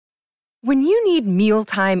When you need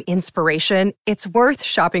mealtime inspiration, it's worth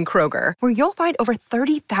shopping Kroger, where you'll find over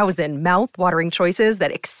 30,000 mouth-watering choices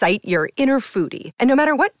that excite your inner foodie. And no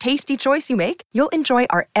matter what tasty choice you make, you'll enjoy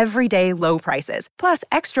our everyday low prices, plus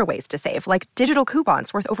extra ways to save, like digital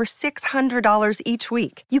coupons worth over $600 each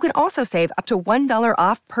week. You can also save up to $1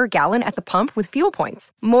 off per gallon at the pump with fuel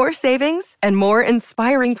points. More savings and more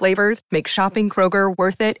inspiring flavors make shopping Kroger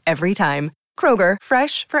worth it every time. Kroger,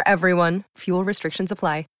 fresh for everyone. Fuel restrictions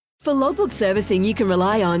apply. For logbook servicing you can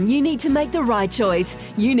rely on, you need to make the right choice.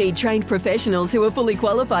 You need trained professionals who are fully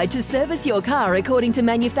qualified to service your car according to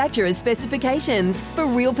manufacturer's specifications. For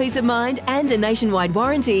real peace of mind and a nationwide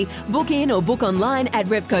warranty, book in or book online at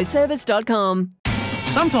repcoservice.com.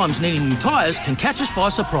 Sometimes needing new tyres can catch us by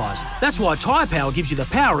surprise. That's why Tyre Power gives you the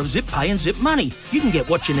power of zip pay and zip money. You can get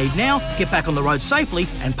what you need now, get back on the road safely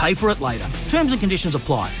and pay for it later. Terms and conditions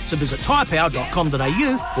apply. So visit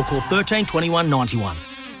tyrepower.com.au or call 13 21 91.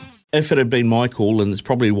 If it had been my call, and it's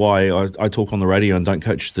probably why I talk on the radio and don't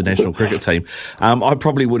coach the national cricket team, I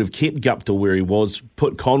probably would have kept Guptill where he was,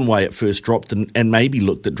 put Conway at first dropped, and maybe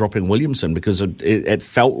looked at dropping Williamson, because it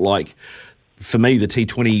felt like, for me, the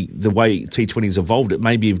T20, the way T20's evolved, it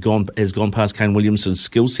maybe has gone past Kane Williamson's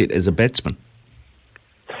skill set as a batsman.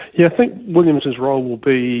 Yeah, I think Williamson's role will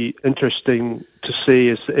be interesting to see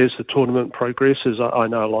as the tournament progresses. I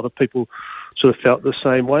know a lot of people sort of felt the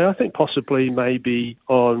same way. I think possibly maybe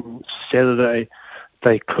on Saturday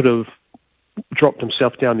they could have dropped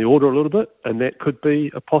himself down the order a little bit, and that could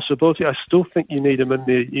be a possibility. I still think you need him in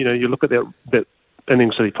there. You know, you look at that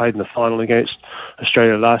innings that he played in the final against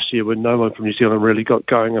Australia last year, when no one from New Zealand really got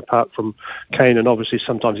going apart from Kane, and obviously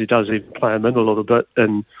sometimes he does even play him in a little bit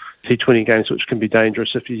in T20 games, which can be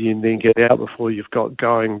dangerous if you then get out before you've got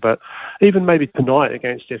going. But even maybe tonight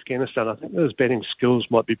against Afghanistan, I think those batting skills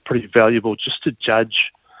might be pretty valuable just to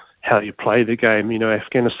judge how you play the game. You know,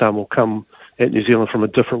 Afghanistan will come at New Zealand from a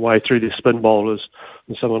different way through their spin bowlers,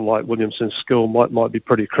 and someone like Williamson's skill might be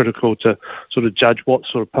pretty critical to sort of judge what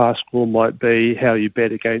sort of pass score might be, how you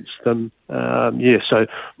bat against them. So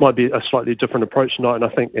might be a slightly different approach tonight, and I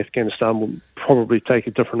think Afghanistan will probably take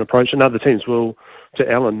a different approach, and other teams will, to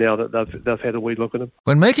Allen, now that they've had a wee look at him.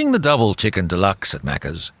 When making the double chicken deluxe at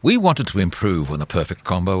Macca's, we wanted to improve on the perfect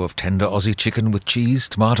combo of tender Aussie chicken with cheese,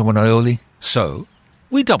 tomato and aioli. So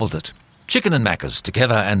we doubled it. Chicken and Macca's,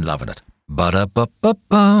 together and loving it.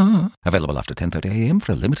 Ba-da-ba-ba-ba. Available after 10:30 a.m.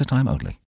 for a limited time only.